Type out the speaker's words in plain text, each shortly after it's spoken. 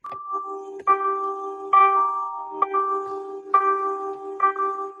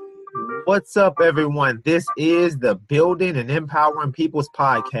What's up, everyone? This is the Building and Empowering People's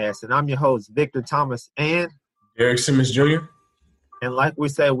podcast, and I'm your host, Victor Thomas. Eric Simmons Jr. And like we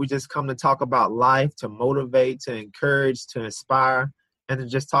said, we just come to talk about life, to motivate, to encourage, to inspire, and to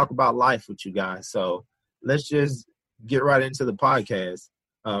just talk about life with you guys. So let's just get right into the podcast.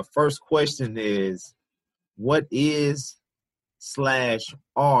 First question is, what is /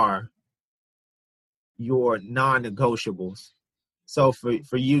 are your non-negotiables? So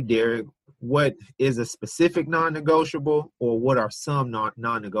for you, Derek, what is a specific non-negotiable, or what are some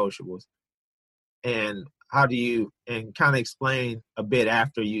non-negotiables? And how do you, and kind of explain a bit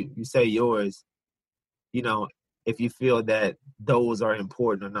after you say yours, if you feel that those are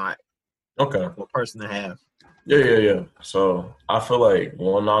important or not. Okay. For a person to have. Yeah. So I feel like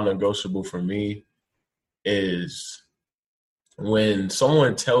one non-negotiable for me is when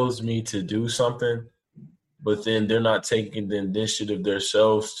someone tells me to do something, but then they're not taking the initiative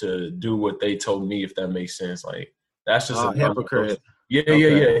themselves to do what they told me, if that makes sense. Like, that's just a hypocrite. Yeah,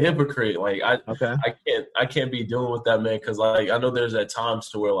 hypocrite. Like, I can't be dealing with that, man, because like I know there's at times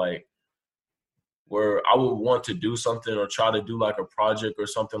to where I would want to do something or try to do like a project or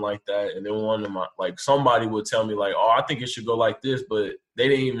something like that, and then one of my somebody would tell me like, oh, I think it should go like this, but they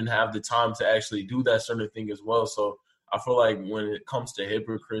didn't even have the time to actually do that certain thing as well. So I feel like when it comes to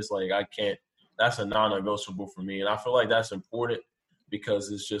hypocrites, like I can't. That's a non-negotiable for me. And I feel like that's important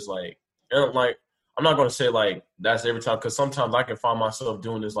because it's just like, and like, I'm not going to say like that's every time, because sometimes I can find myself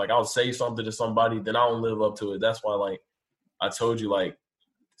doing this. Like, I'll say something to somebody, then I don't live up to it. That's why, like, I told you like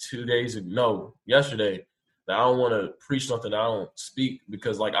yesterday, that I don't want to preach something that I don't speak,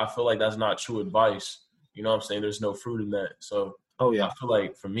 because like I feel like that's not true advice. You know what I'm saying? There's no fruit in that. So I feel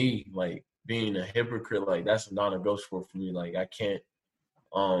like for me, like being a hypocrite, like that's a non-negotiable for me. Like I can't,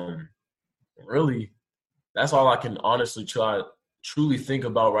 really, that's all I can honestly truly think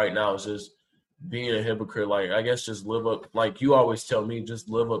about right now is just being a hypocrite. Like, I guess just live up, like you always tell me, just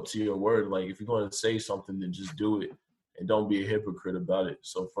live up to your word. Like, if you're going to say something, then just do it and don't be a hypocrite about it.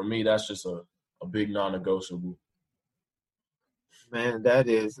 So for me, that's just a big non-negotiable. Man, that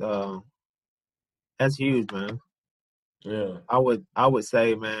is that's huge, man. Yeah. I would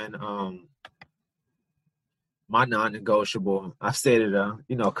say, man, my non-negotiable, I've said it,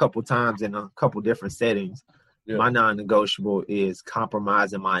 a couple times in a couple different settings. Yeah. My non-negotiable is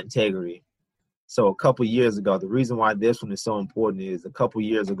compromising my integrity. So a couple years ago, the reason why this one is so important is a couple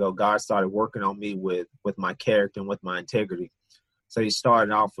years ago, God started working on me with my character and with my integrity. So he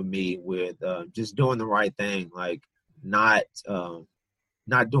started off with me with just doing the right thing, like not doing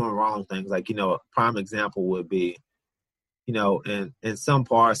wrong things. Like, a prime example would be, in some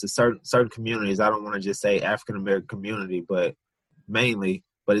parts of certain communities, I don't want to just say African-American community, but mainly,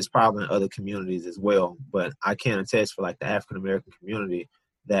 but it's probably in other communities as well. But I can attest for like the African-American community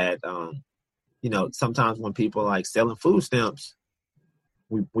that, sometimes when people like selling food stamps,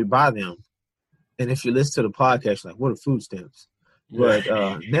 we buy them. And if you listen to the podcast, like, what are food stamps? But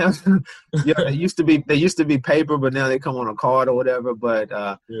now, they used to be paper, but now they come on a card or whatever. But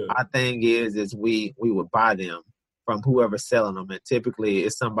our thing is we would buy them from whoever's selling them, and typically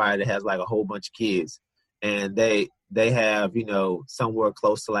it's somebody that has like a whole bunch of kids, and they have somewhere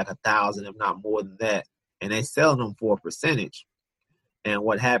close to like 1,000, if not more than that, and they selling them for a percentage. And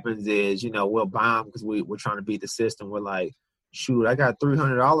what happens is, we'll buy them because we're trying to beat the system. We're like, shoot, I got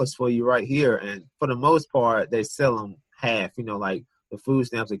 $300 for you right here, and for the most part, they sell them half. Like the food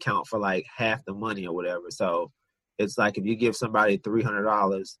stamps account for like half the money or whatever. So it's like if you give somebody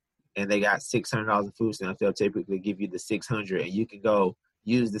 $300 and they got $600 in food stamps, they'll typically give you the $600, and you can go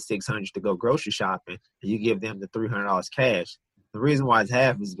use the $600 to go grocery shopping, and you give them the $300 cash. The reason why it's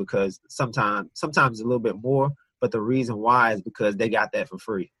half is because sometimes a little bit more, but the reason why is because they got that for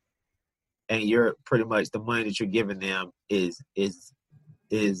free, and you're pretty much, the money that you're giving them is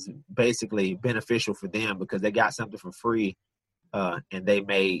basically beneficial for them because they got something for free, and they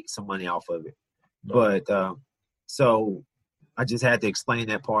made some money off of it. But so I just had to explain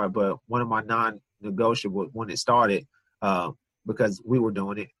that part. But one of my non-negotiable when it started, because we were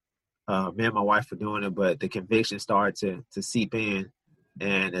doing it, me and my wife were doing it, but the conviction started to seep in,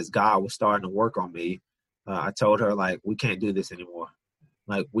 and as God was starting to work on me, I told her, like, we can't do this anymore.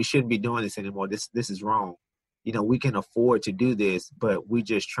 Like, we shouldn't be doing this anymore. This is wrong. We can afford to do this, but we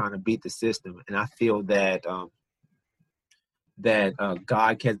just trying to beat the system. And I feel that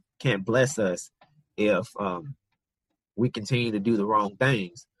God can't bless us if we continue to do the wrong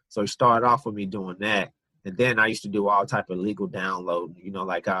things. So he started off with me doing that. And then I used to do all type of legal download.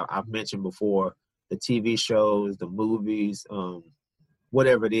 Like I've mentioned before, the TV shows, the movies,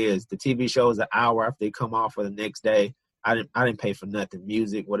 whatever it is. The TV shows an hour after they come off for the next day. I didn't pay for nothing,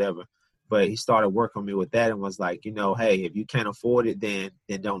 music, whatever. But he started working on me with that and was like, hey, if you can't afford it, then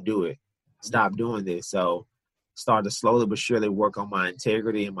don't do it. Stop doing this. So started to slowly but surely work on my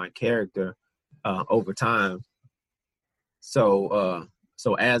integrity and my character over time. So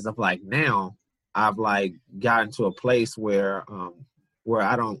as of like now, I've like gotten to a place where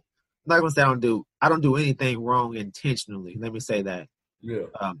I don't, I'm not gonna say I don't do anything wrong intentionally. Let me say that. Yeah.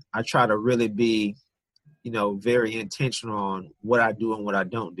 I try to really be, very intentional on what I do and what I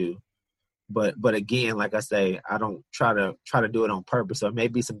don't do. But again, like I say, I don't try to do it on purpose. So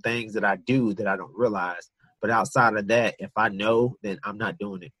maybe some things that I do that I don't realize. But outside of that, if I know, then I'm not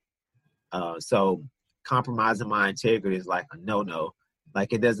doing it. So compromising my integrity is like a no.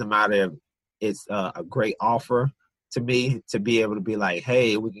 Like it doesn't matter if it's a great offer to me to be able to be like,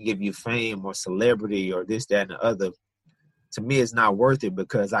 hey, we can give you fame or celebrity or this, that, and the other. To me, it's not worth it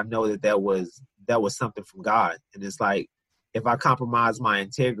because I know that was something from God. And it's like, if I compromise my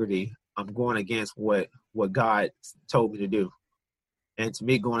integrity, I'm going against what God told me to do. And to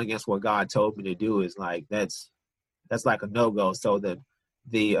me, going against what God told me to do is like, that's like a no-go. So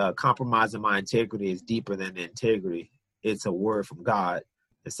the compromising my integrity is deeper than the integrity. It's a word from God.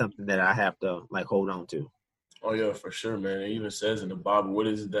 It's something that I have to like hold on to. Oh yeah, for sure, man. It even says in the Bible, what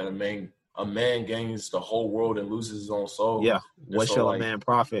is it that a man gains the whole world and loses his own soul? Yeah. What shall a man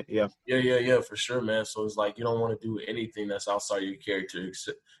profit? Yeah. Yeah, for sure, man. So it's like you don't want to do anything that's outside your character,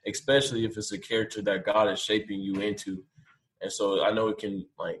 especially if it's a character that God is shaping you into. And so I know it can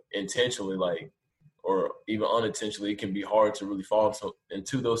like intentionally or even unintentionally, it can be hard to really fall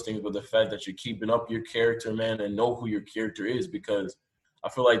into those things. But the fact that you're keeping up your character, man, and know who your character is, because I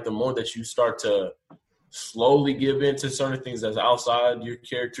feel like the more that you start to slowly give in to certain things that's outside your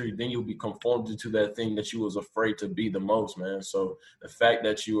character, then you'll be conformed into that thing that you was afraid to be the most, man. So the fact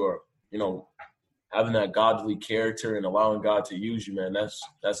that you are, having that godly character and allowing God to use you, man,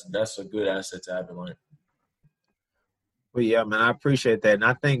 that's a good asset to have in life. Well, yeah, man, I appreciate that. And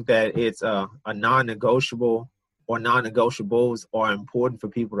I think that it's a non-negotiable or non-negotiables are important for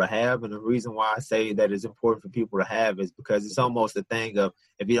people to have. And the reason why I say that it's important for people to have is because it's almost a thing of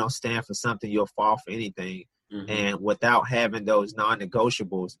if you don't stand for something, you'll fall for anything. Mm-hmm. And without having those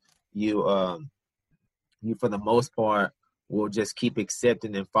non-negotiables, you for the most part will just keep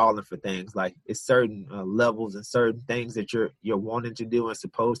accepting and falling for things. Like it's certain levels and certain things that you're wanting to do and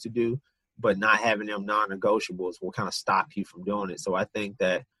supposed to do, but not having them non-negotiables will kind of stop you from doing it. So I think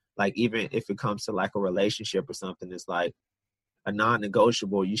that like even if it comes to like a relationship or something, it's like a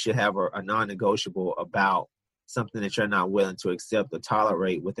non-negotiable. You should have a non-negotiable about something that you're not willing to accept or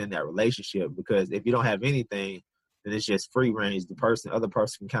tolerate within that relationship. Because if you don't have anything, then it's just free range. The other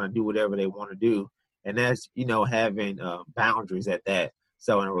person can kind of do whatever they want to do. And that's, having boundaries at that.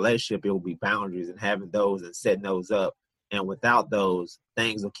 So in a relationship, it will be boundaries and having those and setting those up. And without those,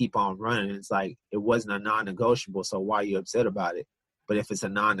 things will keep on running. It's like it wasn't a non-negotiable, so why are you upset about it? But if it's a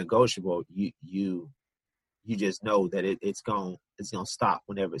non-negotiable, you just know that it's gonna stop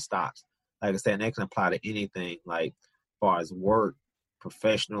whenever it stops. Like I said, and that can apply to anything, like as far as work,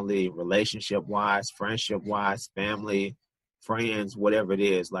 professionally, relationship-wise, friendship-wise, family, friends, whatever it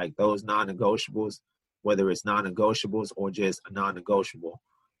is. Like those non-negotiables, whether it's non-negotiables or just a non-negotiable,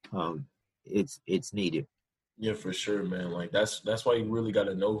 it's needed. Yeah, for sure, man. Like that's why you really got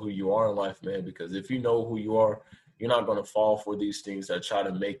to know who you are in life, man. Because if you know who you are, you're not going to fall for these things that try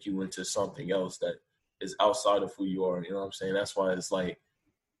to make you into something else that is outside of who you are. You know what I'm saying? That's why it's like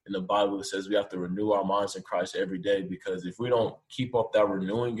in the Bible, it says we have to renew our minds in Christ every day, because if we don't keep up that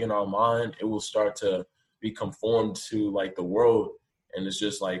renewing in our mind, it will start to be conformed to like the world. And it's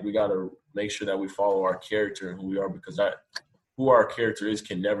just like, we got to make sure that we follow our character and who we are, because who our character is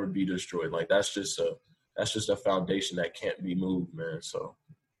can never be destroyed. Like that's just a foundation that can't be moved, man. So.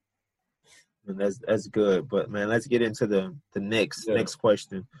 And that's good. But man, let's get into the next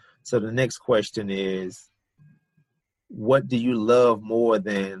question. So the next question is, what do you love more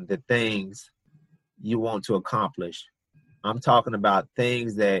than the things you want to accomplish? I'm talking about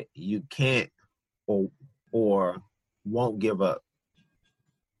things that you can't or won't give up.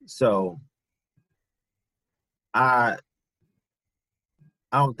 So I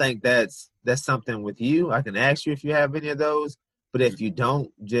don't think that's something with you. I can ask you if you have any of those, but if you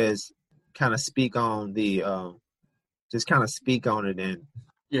don't, just kind of speak on it and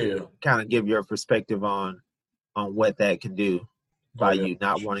kind of give your perspective on what that can do by you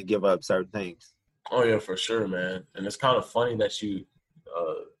not want to give up certain things. Oh yeah, for sure, man. And it's kind of funny that you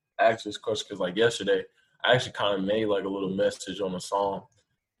asked this question, because like yesterday, I actually kind of made like a little message on a song.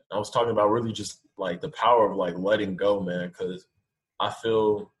 I was talking about really just like the power of like letting go, man, because I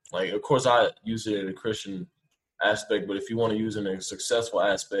feel like, of course, I use it in a Christian aspect, but if you want to use it in a successful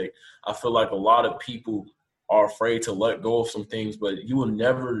aspect, I feel like a lot of people are afraid to let go of some things, but you will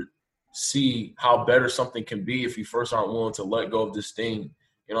never see how better something can be if you first aren't willing to let go of this thing.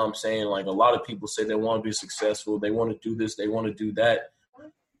 You know what I'm saying? Like, a lot of people say they want to be successful, they want to do this, they want to do that,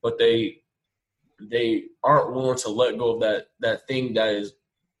 but they aren't willing to let go of that thing that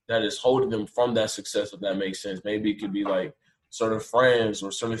is holding them from that success, if that makes sense. Maybe it could be like certain friends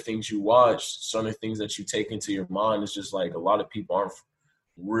or certain things you watch, certain things that you take into your mind. It's just like a lot of people aren't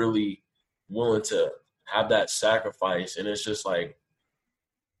really willing to have that sacrifice. And it's just like,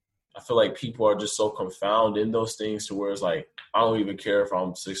 I feel like people are just so confounded in those things to where it's like, I don't even care if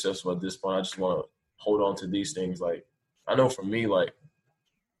I'm successful at this point. I just want to hold on to these things. Like, I know for me, like,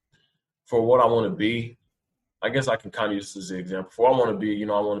 for what I want to be, I guess I can kind of use this as an example. For what I want to be, you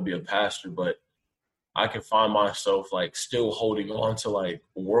know, I want to be a pastor, but I can find myself like still holding on to like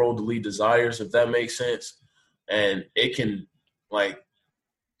worldly desires, if that makes sense. And it can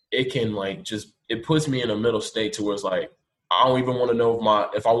just, it puts me in a middle state to where it's like, I don't even want to know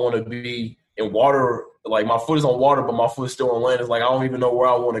if I want to be in water, like my foot is on water, but my foot is still on land. It's like, I don't even know where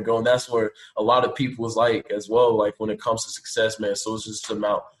I want to go. And that's where a lot of people is like as well, like when it comes to success, man. So it's just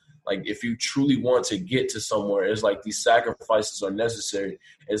about, like, if you truly want to get to somewhere, it's like these sacrifices are necessary.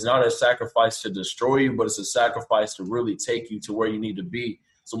 It's not a sacrifice to destroy you, but it's a sacrifice to really take you to where you need to be.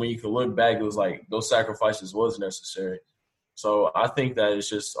 So when you can look back, it was like those sacrifices was necessary. So I think that it's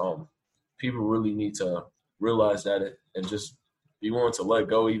just people really need to realize that and just be willing to let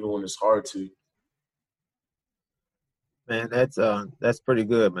go even when it's hard to. Man, that's pretty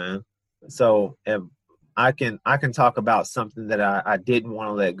good, man. So if I can talk about something that I didn't want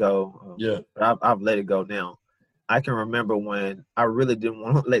to let go. But I've let it go now. I can remember when I really didn't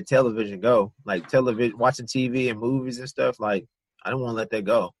want to let television go, like television, watching TV and movies and stuff. Like, I don't want to let that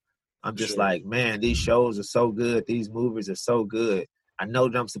go. I'm just like, man, these shows are so good. These movies are so good. I know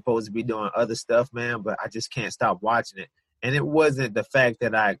that I'm supposed to be doing other stuff, man, but I just can't stop watching it. And it wasn't the fact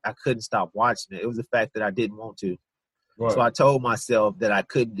that I couldn't stop watching it. It was the fact that I didn't want to. Right. So I told myself that I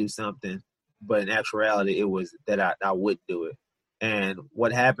couldn't do something, but in actuality, it was that I would do it. And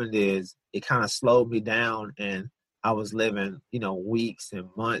what happened is it kind of slowed me down, and I was living, weeks and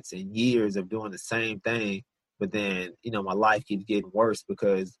months and years of doing the same thing. But then, my life keeps getting worse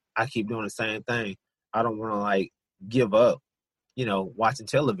because I keep doing the same thing. I don't want to, like, give up, watching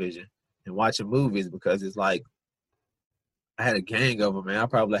television and watching movies because it's like I had a gang of them, man. I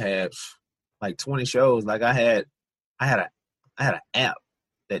probably had like 20 shows. Like I had an app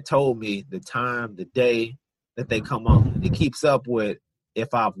that told me the time, the day that they come on. It keeps up with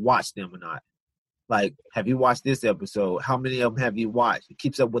if I've watched them or not. Like, have you watched this episode? How many of them have you watched? It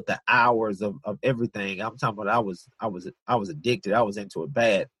keeps up with the hours of everything. I'm talking about I was addicted. I was into it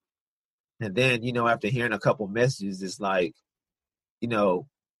bad. And then, after hearing a couple messages, it's like,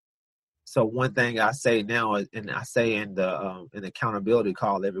 so one thing I say now, and I say in the accountability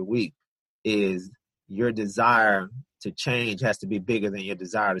call every week, is your desire to change has to be bigger than your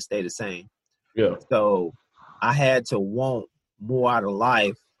desire to stay the same. Yeah. So I had to want more out of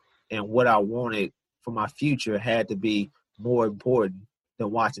life, and what I wanted for my future had to be more important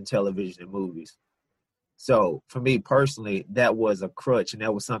than watching television and movies. So for me personally, that was a crutch, and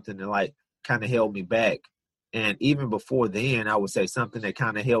that was something that like kind of held me back. And even before then, I would say something that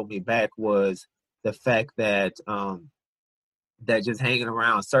kind of held me back was the fact that that just hanging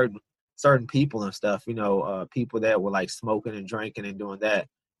around certain people and stuff, people that were like smoking and drinking and doing that.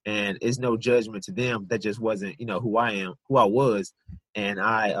 And it's no judgment to them. That just wasn't, who I was. And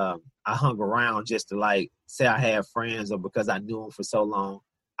I hung around just to like say I had friends, or because I knew them for so long,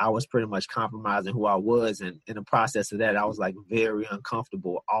 I was pretty much compromising who I was. And in the process of that, I was like very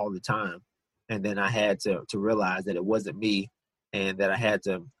uncomfortable all the time. And then I had to realize that it wasn't me, and that I had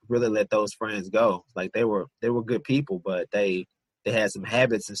to really let those friends go. Like they were good people, but they had some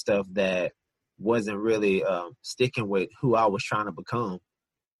habits and stuff that wasn't really sticking with who I was trying to become.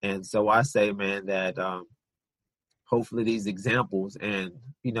 And so I say, man, that hopefully these examples and,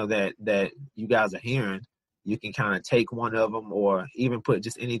 that you guys are hearing, you can kind of take one of them or even put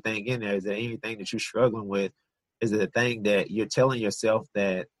just anything in there. Is there anything that you're struggling with? Is it a thing that you're telling yourself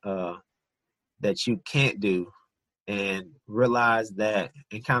that that you can't do? And realize that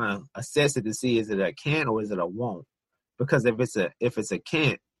and kind of assess it to see, is it a can or is it a won't? Because if it's a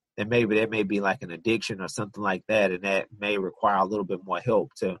can't, then maybe that may be like an addiction or something like that, and that may require a little bit more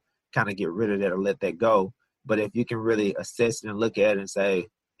help to kind of get rid of that or let that go. But if you can really assess it and look at it and say,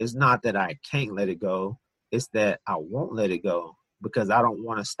 it's not that I can't let it go, it's that I won't let it go because I don't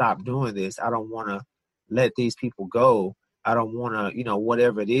want to stop doing this. I don't want to let these people go. I don't want to,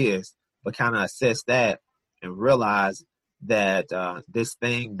 whatever it is, but kind of assess that and realize that this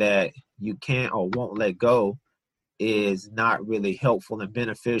thing that you can't or won't let go is not really helpful and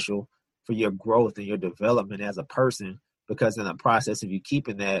beneficial for your growth and your development as a person, because in the process of you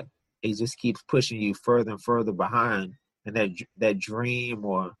keeping that, it just keeps pushing you further and further behind, and that dream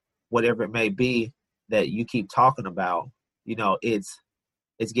or whatever it may be that you keep talking about, it's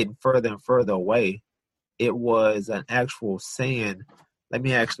getting further and further away. It was an actual saying. Let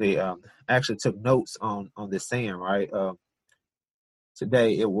me actually took notes on this saying, right?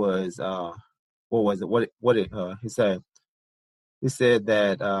 Today it was what was it? He said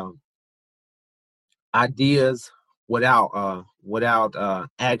that ideas without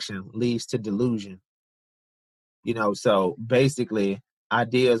action leads to delusion. So basically,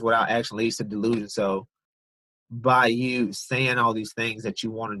 ideas without action leads to delusion. So by you saying all these things that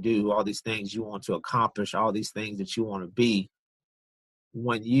you want to do, all these things you want to accomplish, all these things that you want to be,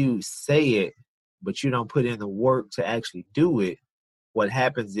 when you say it, but you don't put in the work to actually do it, what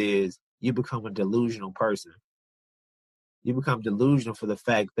happens is you become a delusional person. You become delusional for the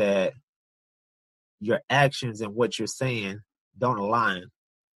fact that your actions and what you're saying don't align,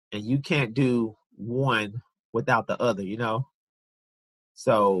 and you can't do one without the other,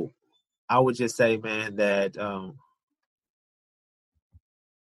 So I would just say, man, that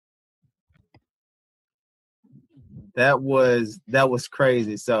that was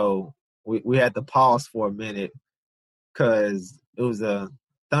crazy. So we had to pause for a minute because it was a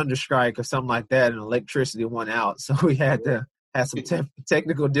thunder strike or something like that, and electricity went out. So we had to have some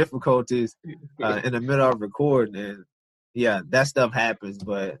technical difficulties in the middle of recording, and yeah, that stuff happens.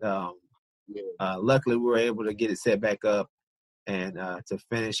 But luckily, we were able to get it set back up and to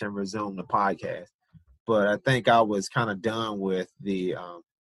finish and resume the podcast. But I think I was kind of done with the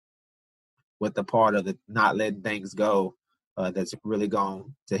part of the not letting things go. That's really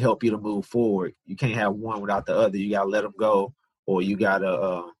going to help you to move forward. You can't have one without the other. You got to let them go, or you got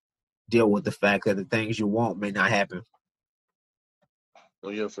to deal with the fact that the things you want may not happen. Oh,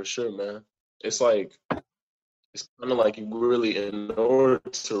 yeah, for sure, man. It's kind of like you really, in order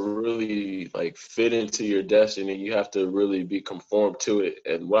to really like fit into your destiny, you have to really be conformed to it.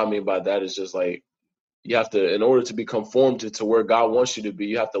 And what I mean by that is just like, you have to, in order to be conformed to where God wants you to be,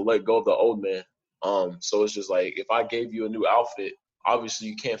 you have to let go of the old man. So it's just like, if I gave you a new outfit, obviously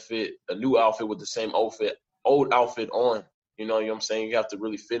you can't fit a new outfit with the same old outfit on. You know what I'm saying? You have to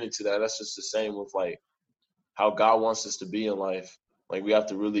really fit into that. That's just the same with like how God wants us to be in life. Like, we have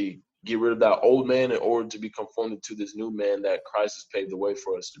to really get rid of that old man in order to be conformed to this new man that Christ has paved the way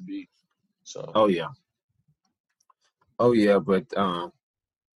for us to be. So. Oh yeah. But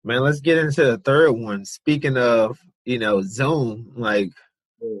man, let's get into the third one. Speaking of, Zoom, like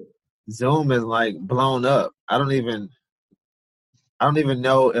Zoom is like blown up. I don't even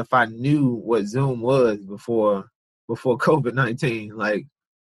know if I knew what Zoom was before COVID-19. Like,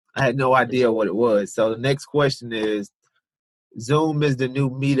 I had no idea what it was. So the next question is, Zoom is the new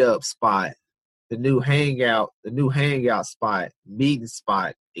meetup spot, the new hangout spot, meeting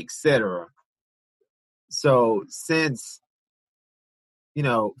spot, etc. So since,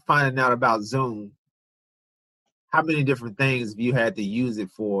 finding out about Zoom, how many different things have you had to use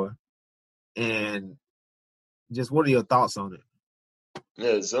it for? And just what are your thoughts on it?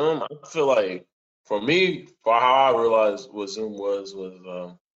 Yeah, Zoom, I feel like for me, for how I realized what Zoom was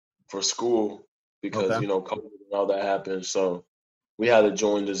for school, because, Okay. COVID and all that happened. So we had to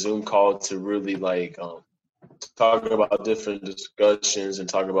join the Zoom call to really talk about different discussions and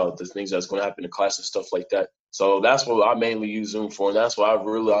talk about the things that's going to happen in class and stuff like that. So that's what I mainly use Zoom for, and that's why I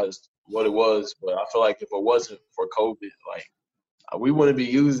realized what it was. But I feel like if it wasn't for COVID, like, we wouldn't be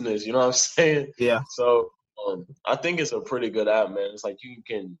using this. You know what I'm saying? Yeah. So I think it's a pretty good app, man. It's like you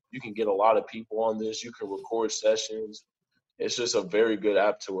can get a lot of people on this. You can record sessions. It's just a very good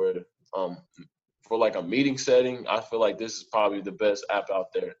app to where for like a meeting setting, I feel like this is probably the best app out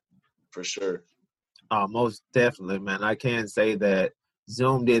there for sure. Most definitely, man. I can say that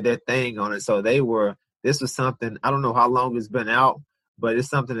Zoom did their thing on it. So this was something, I don't know how long it's been out, but it's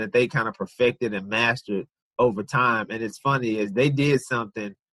something that they kind of perfected and mastered over time. And it's funny is they did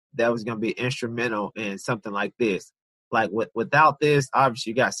something that was going to be instrumental in something like this. Like without this,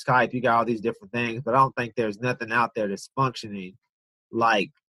 obviously you got Skype, you got all these different things, but I don't think there's nothing out there that's functioning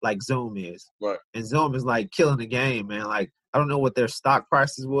like Zoom is. Right. And Zoom is like killing the game, man. Like, I don't know what their stock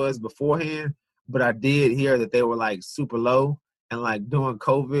prices was beforehand, but I did hear that they were like super low, and like during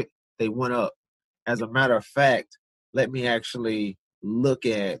COVID, they went up. As a matter of fact, let me actually look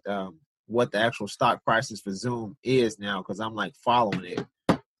at what the actual stock prices for Zoom is now, because I'm like following it.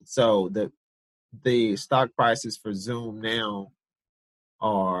 So the stock prices for Zoom now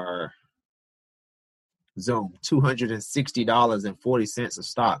are Zoom,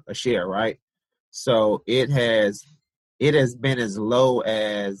 $260.40 a share, right? So it has been as low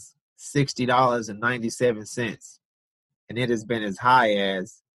as $60.97, and it has been as high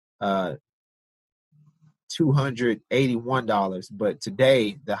as $281. But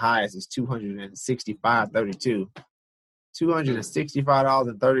today the highest is $265.32.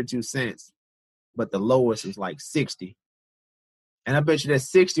 $265.32, but the lowest is like 60. And I bet you that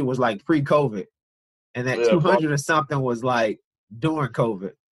 60 was like pre-COVID, and that 200 or something was like during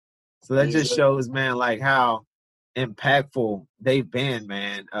COVID. So that just shows, man, like how impactful they've been,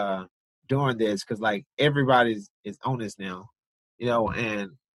 man, during this, because like everybody's is on this now, and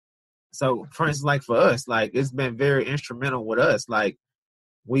so for instance, like for us, like it's been very instrumental with us. Like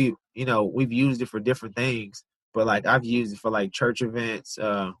we've used it for different things, but like I've used it for like church events,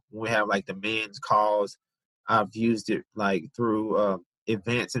 when we have like the men's calls. I've used it like through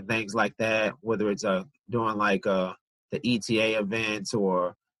events and things like that, whether it's doing like the ETA events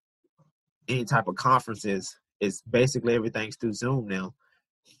or any type of conferences. It's basically everything's through Zoom now.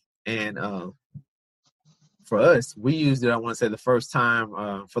 And for us, we used it, I want to say the first time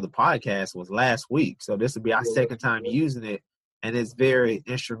for the podcast was last week. So this will be our second time using it. And it's very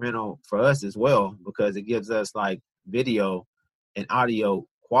instrumental for us as well, because it gives us like video and audio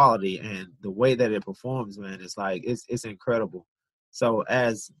quality, and the way that it performs, man, it's like it's incredible. So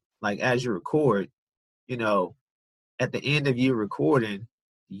as you record, at the end of you recording,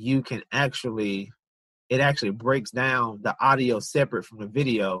 you can it actually breaks down the audio separate from the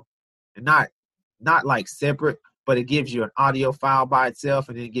video, and not like separate, but it gives you an audio file by itself,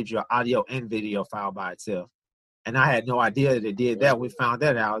 and then it gives you an audio and video file by itself. And I had no idea that it did that. We found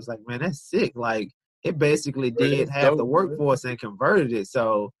that out. I was like, man, that's sick. Like it basically did half the workforce and converted it.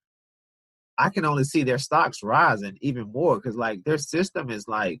 So I can only see their stocks rising even more, because like their system is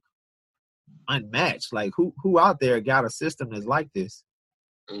like unmatched. Like who out there got a system that's like this?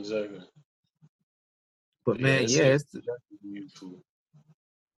 Exactly. But man, it's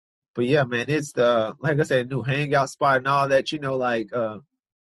but yeah, man, it's the, like I said, new hangout spot and all that.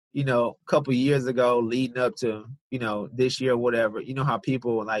 A couple years ago, leading up to this year, whatever. You know how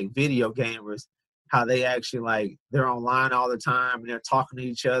people like video gamers, how they actually like they're online all the time and they're talking to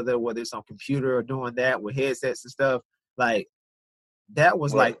each other, whether it's on computer or doing that with headsets and stuff. Like that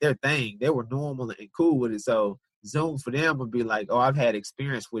was like their thing. They were normal and cool with it. So Zoom for them would be like, oh, I've had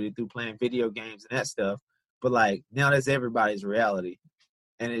experience with it through playing video games and that stuff. But like now that's everybody's reality.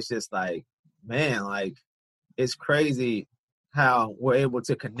 And it's just like, man, like it's crazy how we're able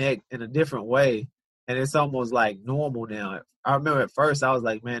to connect in a different way. And it's almost like normal now. I remember at first I was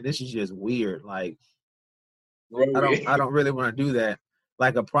like, man, this is just weird. Like, I don't really want to do that.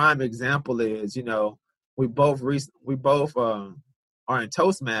 Like a prime example is, we both are in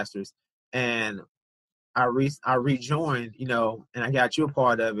Toastmasters, and I rejoined, and I got you a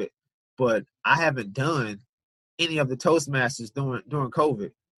part of it, but I haven't done any of the Toastmasters during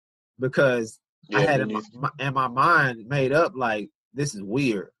COVID, because I had in my mind made up like this is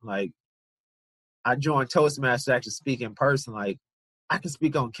weird. Like I joined Toastmasters to actually speak in person. Like I can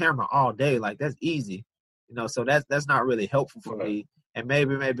speak on camera all day. Like that's easy, So that's not really helpful for me. And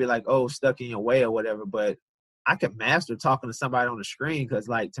maybe like, oh, stuck in your way or whatever. But I can master talking to somebody on the screen, because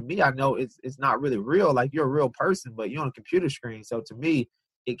like to me, I know it's not really real. Like you're a real person, but you're on a computer screen. So to me,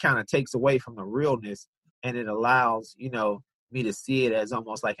 it kind of takes away from the realness, and it allows me to see it as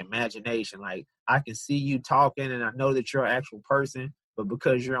almost like imagination. Like I can see you talking and I know that you're an actual person, but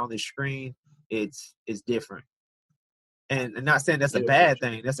because you're on the screen, it's different. And I'm not saying that's a bad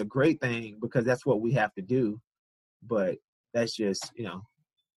thing. That's a great thing, because that's what we have to do. But that's just,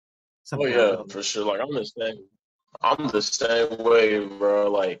 something. Oh yeah, for sure. Like I'm the same way, bro.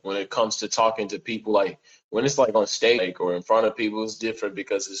 Like when it comes to talking to people, like when it's like on stage or in front of people, it's different,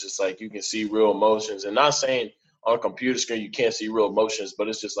 because it's just like you can see real emotions. And not saying on a computer screen you can't see real emotions, but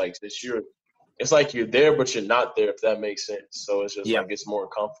it's just like it's like you're there but you're not there, if that makes sense. So it's just like it's more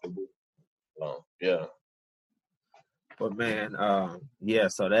comfortable. Yeah. But man,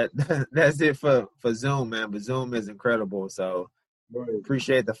 so that's it for Zoom, man. But Zoom is incredible. So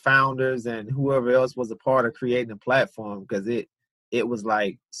appreciate the founders and whoever else was a part of creating the platform, because it was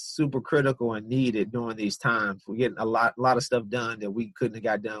like super critical and needed during these times. We're getting a lot of stuff done that we couldn't have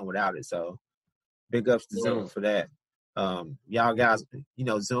got done without it. So big ups to Zoom for that. Y'all guys,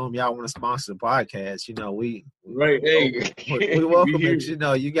 Zoom, y'all want to sponsor the podcast, we welcome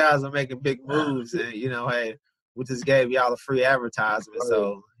it. You guys are making big moves, and hey, we just gave y'all a free advertisement,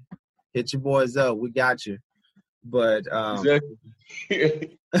 so hit your boys up. We got you. But exactly.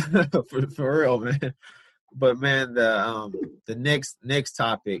 for real, man. But man, the next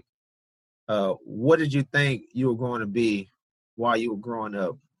topic what did you think you were going to be while you were growing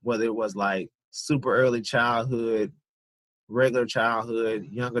up? Whether it was like super early childhood, regular childhood,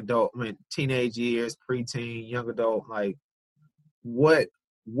 young adult, teenage years, preteen, young adult, like what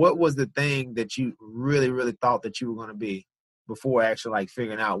was the thing that you really, really thought that you were going to be before actually like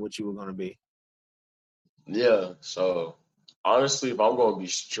figuring out what you were going to be? Yeah. So honestly, if I'm going to be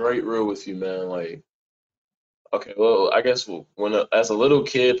straight real with you, man, like, okay, well, I guess when as a little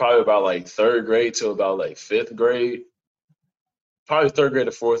kid, probably about like third grade to about like fifth grade, probably third grade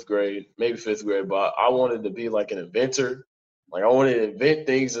to fourth grade, maybe fifth grade, but I wanted to be like an inventor. Like I wanted to invent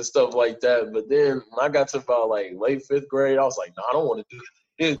things and stuff like that. But then when I got to about like late fifth grade, I was like, no, I don't want to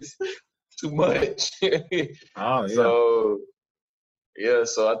do this too much. Oh yeah. So yeah,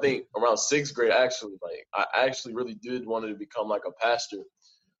 so I think around sixth grade, actually, like I actually really did want to become like a pastor.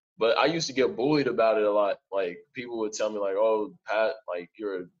 But I used to get bullied about it a lot. Like people would tell me like, "Oh, Pat, like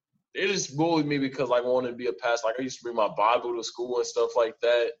they just bullied me because like I wanted to be a pastor. Like I used to bring my Bible to school and stuff like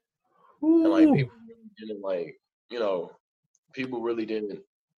that, and like Ooh. people really didn't like, you know, people really didn't,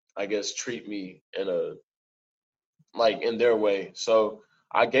 I guess, treat me in a like in their way. So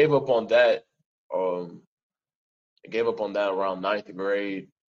I gave up on that. Um, I gave up on that around ninth grade.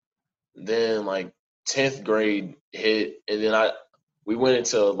 Then like 10th grade hit, and then we went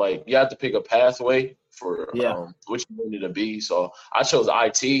into like you have to pick a pathway for Yeah. which you wanted to be. So I chose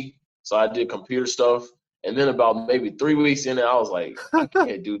IT. So I did computer stuff, and then about maybe 3 weeks in it, I was like, I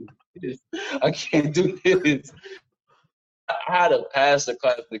can't do this. I can't do this. I had to pass the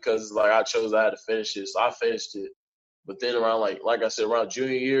class because like I had to finish it. So I finished it. But then around like I said, around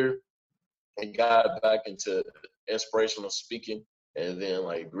junior year, I got back into inspirational speaking. And then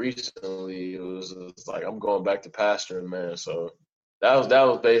like recently it was like I'm going back to pastoring, man. So that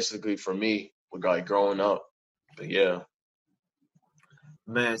was basically for me with like growing up. But yeah.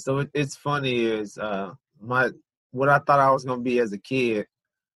 Man, so it's funny is my what I thought I was gonna be as a kid,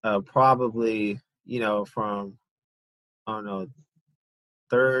 probably, from I don't know,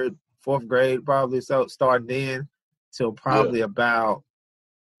 third, fourth grade, probably so starting then till Yeah. probably about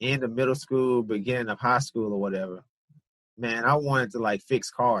end of middle school, beginning of high school or whatever. Man, I wanted to like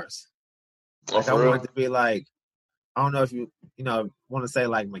fix cars. Oh, Like I for wanted real? to be like, I don't know if you want to say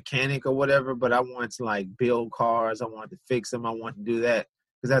like mechanic or whatever, but I wanted to like build cars. I wanted to fix them. I wanted to do that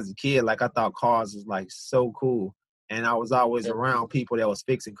because as a kid, like I thought cars was like so cool, and I was always Yeah. around people that was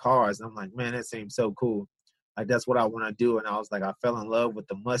fixing cars. And I'm like, man, that seems so cool. Like that's what I want to do. And I was like, I fell in love with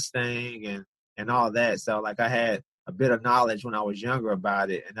the Mustang and all that. So like I had a bit of knowledge when I was younger about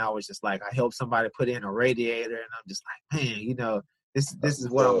it, and I was just like, I helped somebody put in a radiator, and I'm just like, man, this is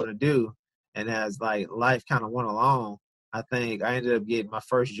what I'm So gonna do. And as like life kind of went along, I think I ended up getting my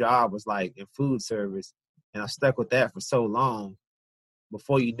first job was like in food service, and I stuck with that for so long.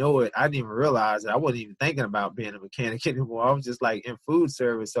 Before you know it, I didn't even realize it. I wasn't even thinking about being a mechanic anymore. I was just like in food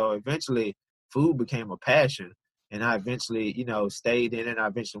service. So eventually, food became a passion, and I eventually, stayed in it. I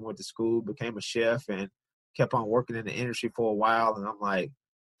eventually went to school, became a chef, and kept on working in the industry for a while. And I'm like,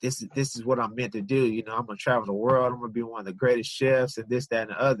 this is what I'm meant to do. I'm gonna travel the world. I'm gonna be one of the greatest chefs, and this, that,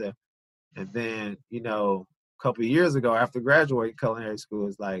 and the other. And then, a couple of years ago after graduating culinary school,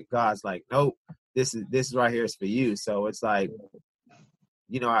 it's like God's like, nope, this is right here is for you. So it's like,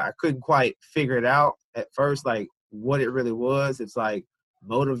 I couldn't quite figure it out at first, like what it really was. It's like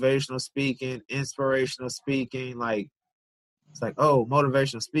motivational speaking, inspirational speaking, like it's like, oh,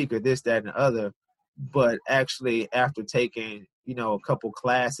 motivational speaker, this, that, and the other. But actually after taking, a couple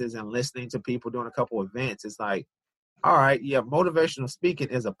classes and listening to people doing a couple events, it's like, all right, yeah, motivational speaking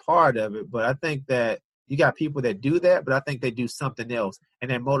is a part of it, but I think that you got people that do that, but I think they do something else.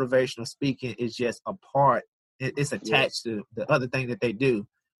 And then motivational speaking is just a part. It's yeah. attached to the other thing that they do,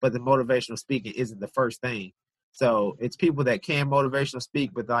 but the motivational speaking isn't the first thing. So it's people that can motivational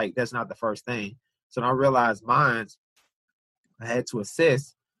speak, but like that's not the first thing. So I realized mine's, I had to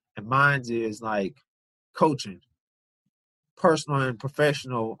assess, and mine's is like coaching, personal and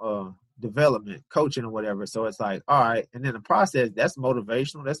professional development, coaching or whatever. So it's like, all right, and then the process, that's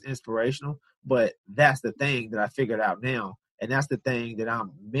motivational, that's inspirational, but that's the thing that I figured out now. And that's the thing that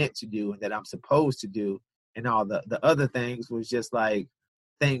I'm meant to do and that I'm supposed to do. And all the other things was just like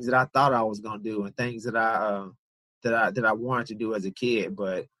things that I thought I was gonna do and things that I wanted to do as a kid.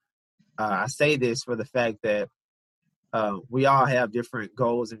 But I say this for the fact that we all have different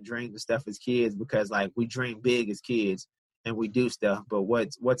goals and dreams and stuff as kids because like we dream big as kids and we do stuff. But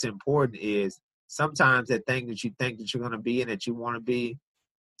what's important is sometimes that thing that you think that you're going to be and that you want to be,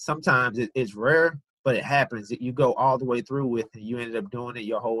 sometimes it's rare, but it happens that you go all the way through with and you ended up doing it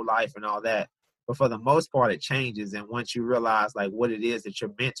your whole life and all that. But for the most part, it changes. And once you realize like what it is that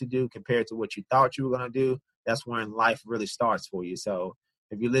you're meant to do compared to what you thought you were going to do, that's when life really starts for you. So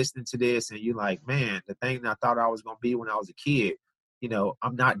if you're listening to this and you're like, man, the thing that I thought I was going to be when I was a kid, you know,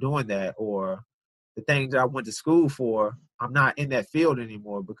 I'm not doing that. Or the thing that I went to school for, I'm not in that field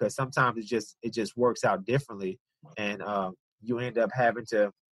anymore, because sometimes it just works out differently. And you end up having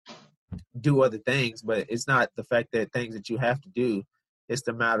to do other things, but it's not the fact that things that you have to do. It's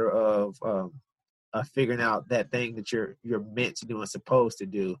the matter of figuring out that thing that you're meant to do and supposed to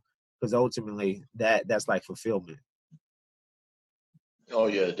do, because ultimately that's like fulfillment. Oh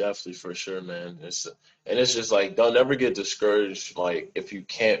yeah, definitely, for sure, man. It's just like, don't ever get discouraged. Like if you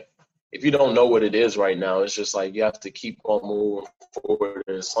don't know what it is right now, it's just like you have to keep on moving forward.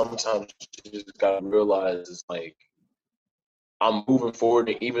 And sometimes you just gotta realize it's like I'm moving forward,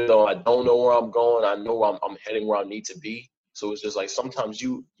 and even though I don't know where I'm going, I know I'm heading where I need to be. So it's just like sometimes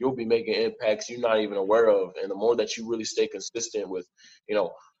you'll be making impacts you're not even aware of, and the more that you really stay consistent with, you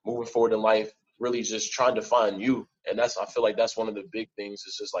know, moving forward in life, really just trying to find you. And I feel like that's one of the big things.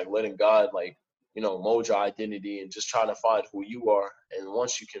 It's just like letting God, like, you know, mold your identity and just trying to find who you are. And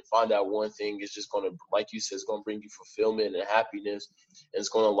once you can find that one thing, it's just going to, like you said, it's going to bring you fulfillment and happiness. And it's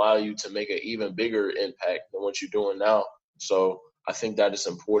going to allow you to make an even bigger impact than what you're doing now. So I think that it's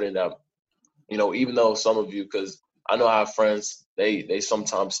important that, you know, even though some of you, because I know I have friends, they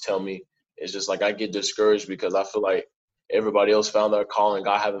sometimes tell me, it's just like I get discouraged because I feel like everybody else found their calling,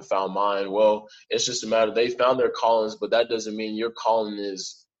 I haven't found mine. Well, it's just a matter, they found their callings, but that doesn't mean your calling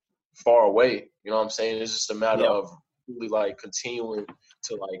is far away. You know what I'm saying? It's just a matter of really like continuing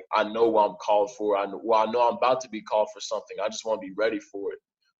to, like, I know what I'm called for. I know I'm about to be called for something. I just want to be ready for it.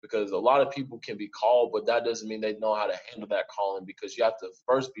 Because a lot of people can be called, but that doesn't mean they know how to handle that calling, because you have to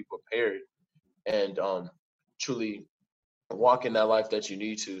first be prepared and truly walk in that life that you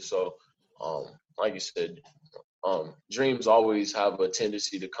need to. So, like you said, dreams always have a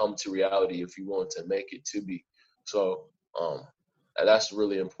tendency to come to reality if you want to make it to be. So that's a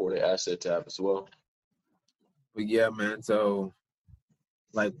really important asset to have as well. But yeah, man. So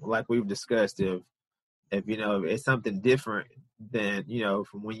like we've discussed, if you know, it's something different than, you know,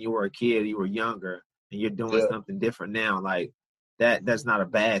 from when you were a kid, you were younger, and you're doing something different now, like that's not a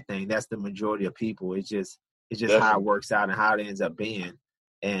bad thing. That's the majority of people. It's just Definitely. How it works out and how it ends up being.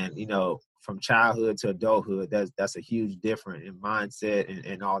 And, you know, from childhood to adulthood, that's a huge difference in mindset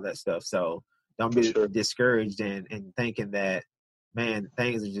and all that stuff. So don't be discouraged and thinking that, man,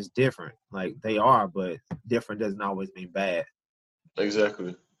 things are just different. Like, they are, but different doesn't always mean bad.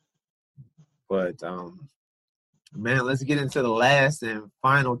 Exactly. But man, let's get into the last and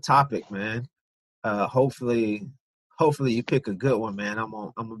final topic, man. Hopefully you pick a good one, man. I'm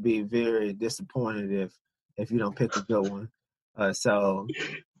gonna be very disappointed if you don't pick a good one. So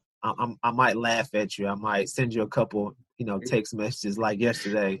I might laugh at you. I might send you a couple, you know, text messages like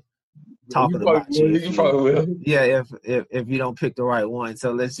yesterday, talking about you. You probably will. Yeah, if you don't pick the right one.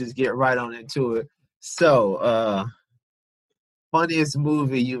 So let's just get right on into it. So, funniest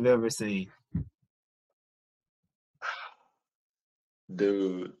movie you've ever seen?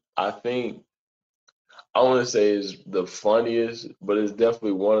 Dude, I think I want to say is the funniest, but it's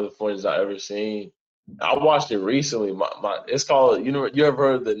definitely one of the funniest I've ever seen. I watched it recently. It's called, you ever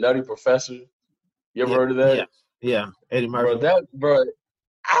heard of The Nutty Professor? You ever heard of that? Yeah. Eddie Murphy. Bro,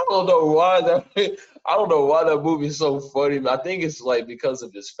 I don't know why that movie is so funny. I think it's like because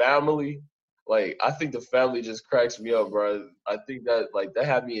of his family. Like, I think the family just cracks me up, bro. I think that, like, that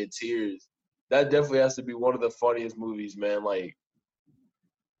had me in tears. That definitely has to be one of the funniest movies, man. Like,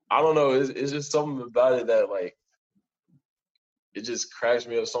 I don't know. It's just something about it that, like, it just cracks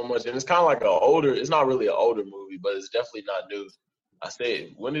me up so much. And it's kind of like it's not really an older movie, but it's definitely not new. I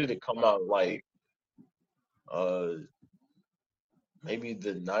say, when did it come out? Like, maybe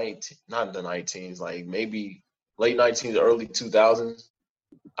not the 19s, like maybe late 19s, early 2000s.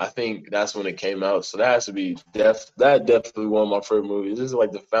 I think that's when it came out. So that has to be definitely one of my favorite movies. This is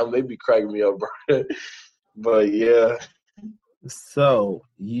like the family, they be cracking me up, bro. But yeah. So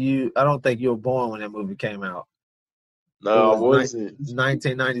I don't think you were born when that movie came out. No, I wasn't.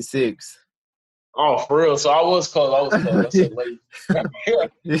 1996. Oh, for real? So I was close. I said late.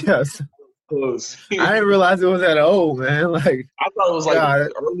 Yes. Close. I didn't realize it was that old, man. Like, I thought it was like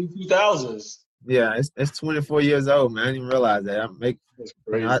early 2000s. Yeah, it's 24 years old, man. I didn't even realize that. That's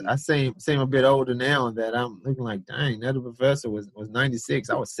crazy. I seem a bit older now, and that I'm looking like, dang, Nutty Professor was 96.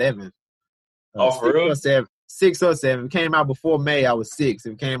 I was 7. For real? 6 or 7. It came out before May. I was 6.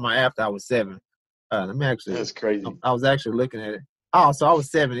 If it came out after, I was 7. That's crazy. I was actually looking at it. Oh, so I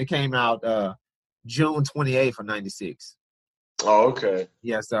was 7. It came out June 28th of 96. Oh, okay.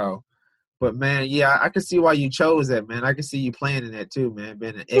 Yeah. So, But man, yeah, I can see why you chose that, man. I can see you playing in that too, man.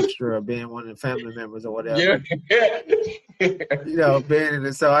 Being an extra or being one of the family members or whatever. Yeah. You know, being in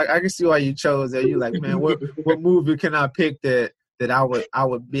it. So I can see why you chose that. You like, man, what movie can I pick that I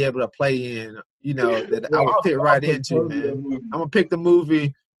would be able to play in? You know, that I would fit right into, man. I'm gonna pick the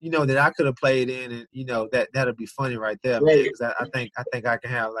movie, you know, that I could have played in, and you know that'll be funny right there, man. Because I think I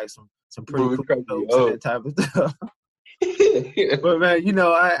can have like some pretty cool jokes and that type of stuff. But man, you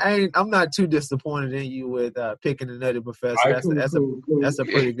know, I'm not too disappointed in you with picking the Nutty Professor. That's a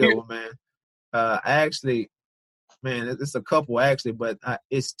pretty good one, man. I actually, man, it's a couple actually, but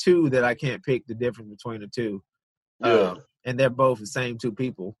it's two that I can't pick the difference between the two. Yeah, and they're both the same two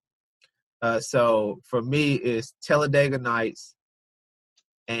people. So for me, it's Talladega Nights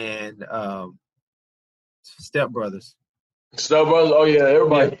and Step Brothers. Step Brothers. Oh yeah,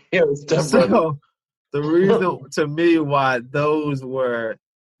 everybody. Yeah, Step Brothers. So the reason to me why those were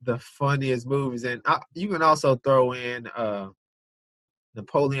the funniest movies, and you can also throw in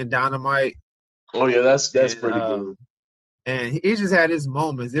Napoleon Dynamite. Oh yeah, that's pretty good. And he just had his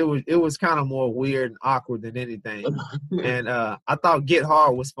moments. It was kind of more weird and awkward than anything. And I thought Get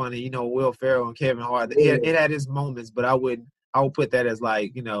Hard was funny. You know, Will Ferrell and Kevin Hart. It had his moments, but I would put that as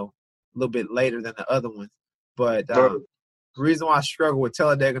like, you know, a little bit later than the other ones. But the reason why I struggle with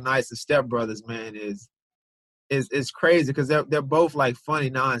Talladega Nights and Step Brothers, man, is crazy because they're both like funny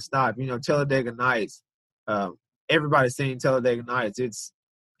nonstop. You know, Talladega Nights. Everybody's seen Talladega Nights. It's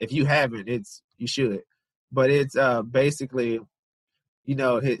if you haven't, you should. But it's basically, you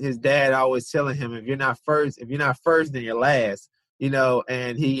know, his dad always telling him if you're not first, then you're last. You know,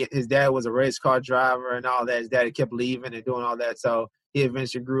 and his dad was a race car driver and all that. His dad kept leaving and doing all that, so he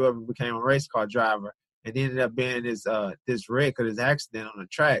eventually grew up and became a race car driver. And ended up being this wreck or this accident on the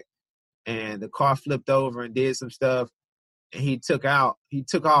track, and the car flipped over and did some stuff, and he took off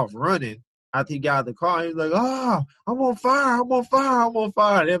running. After he got out of the car, he was like, "Oh, I'm on fire! I'm on fire! I'm on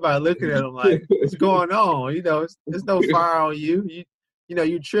fire!" And everybody looking at him like, "What's going on? You know, there's no fire on you. You know,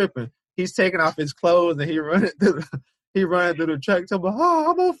 you tripping." He's taking off his clothes and he running through the track, talking about,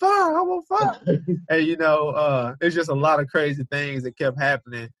 "Oh, I'm on fire! I'm on fire!" And you know, there's just a lot of crazy things that kept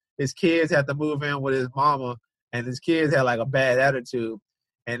happening. His kids had to move in with his mama, and his kids had like a bad attitude,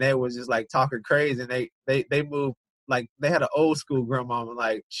 and they was just like talking crazy. And they moved. Like they had an old school grandmama,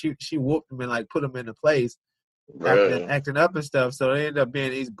 like she whooped them and like put them into place, acting up and stuff. So they ended up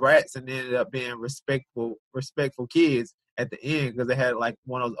being these brats, and they ended up being respectful kids at the end because they had like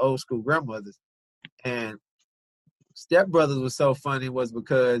one of those old school grandmothers. And Step Brothers was so funny was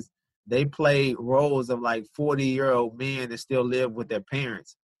because they played roles of like 40-year-old men that still live with their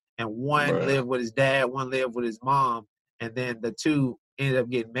parents, and one lived with his dad, one lived with his mom, and then the two ended up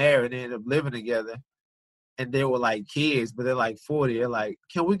getting married and ended up living together. And they were like kids, but they're like 40. They're like,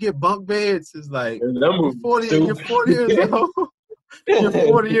 "Can we get bunk beds?" It's like, you're 40 years old. You're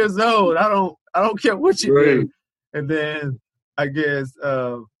 40 years old. I don't care what you do. And then I guess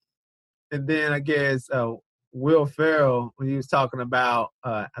Will Ferrell, when he was talking about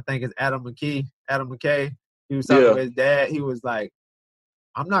I think it's Adam McKay, he was talking about his dad. He was like,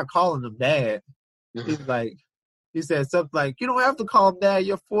 "I'm not calling him dad." He's like, he said something like, "You don't have to call him dad.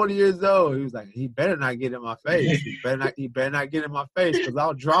 You're 40 years old." He was like, "He better not get in my face. He better not get in my face because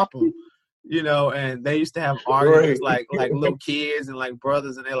I'll drop him." You know, and they used to have arguments like little kids and like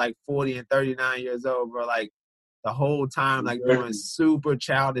brothers, and they're like 40 and 39 years old, bro. Like the whole time, like doing super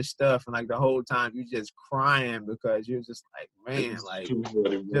childish stuff, and like the whole time you just crying because you're just like, man, like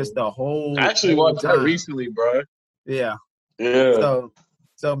just the whole. I actually watched that recently, bro. Yeah.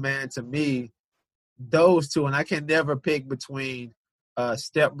 So man, to me, those two, and I can never pick between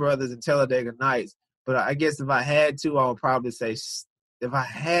Step Brothers and Talladega Nights. But I guess if I had to, I would probably say, if I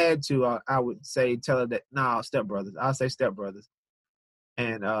had to, I would say Step Brothers. I'll say Step Brothers.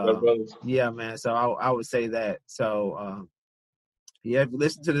 And yeah, man. So I would say that. So yeah, if you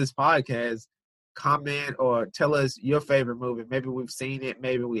listen to this podcast, comment or tell us your favorite movie. Maybe we've seen it,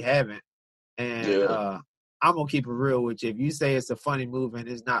 maybe we haven't. And I'm gonna keep it real with you. If you say it's a funny movie and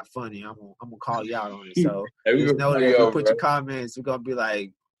it's not funny, I'm gonna call you out on it. So just know that if you put your comments, we're gonna be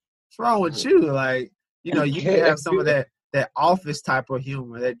like, "What's wrong with you?" Like, you know, you can have some of that office type of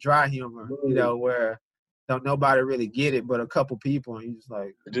humor, that dry humor, you know, where don't nobody really get it but a couple people, and you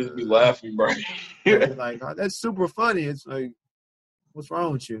just be laughing, bro. Like, "Oh, that's super funny." It's like, what's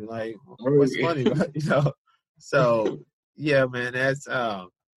wrong with you? Like, what's funny about it? You know? So yeah, man, that's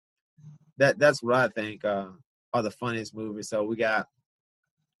what I think are the funniest movies. So we got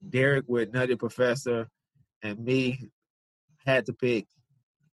Derek with Nutty Professor, and me had to pick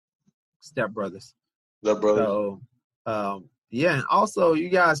Step Brothers. So Yeah, and also you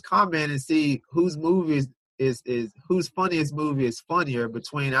guys comment and see whose movie is whose funniest movie is funnier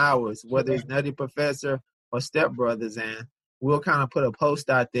between ours, whether it's Nutty Professor or Step Brothers, and we'll kind of put a post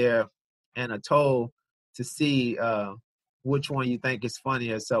out there and a toll to see which one you think is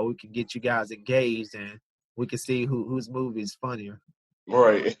funnier, so we can get you guys engaged and we can see whose movie is funnier.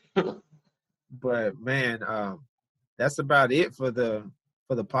 Right. But man, that's about it for the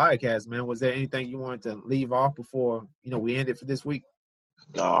podcast, man. Was there anything you wanted to leave off before we end it for this week?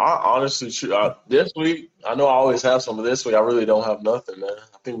 No, I honestly, this week, I know I always have some, but this week I really don't have nothing, man.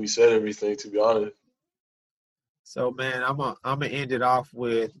 I think we said everything, to be honest. So, man, I'm gonna end it off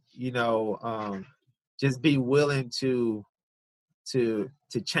with just be willing to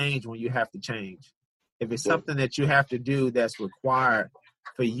change when you have to change. If it's something that you have to do that's required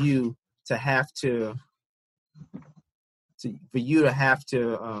for you to have to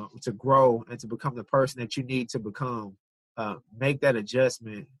grow and to become the person that you need to become, make that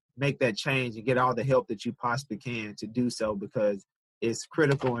adjustment, make that change, and get all the help that you possibly can to do so, because it's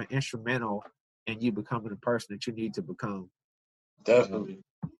critical and instrumental in you becoming the person that you need to become. Definitely.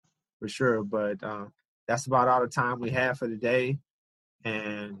 For sure. But that's about all the time we have for today.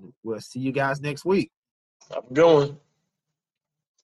 And we'll see you guys next week. Have a good one.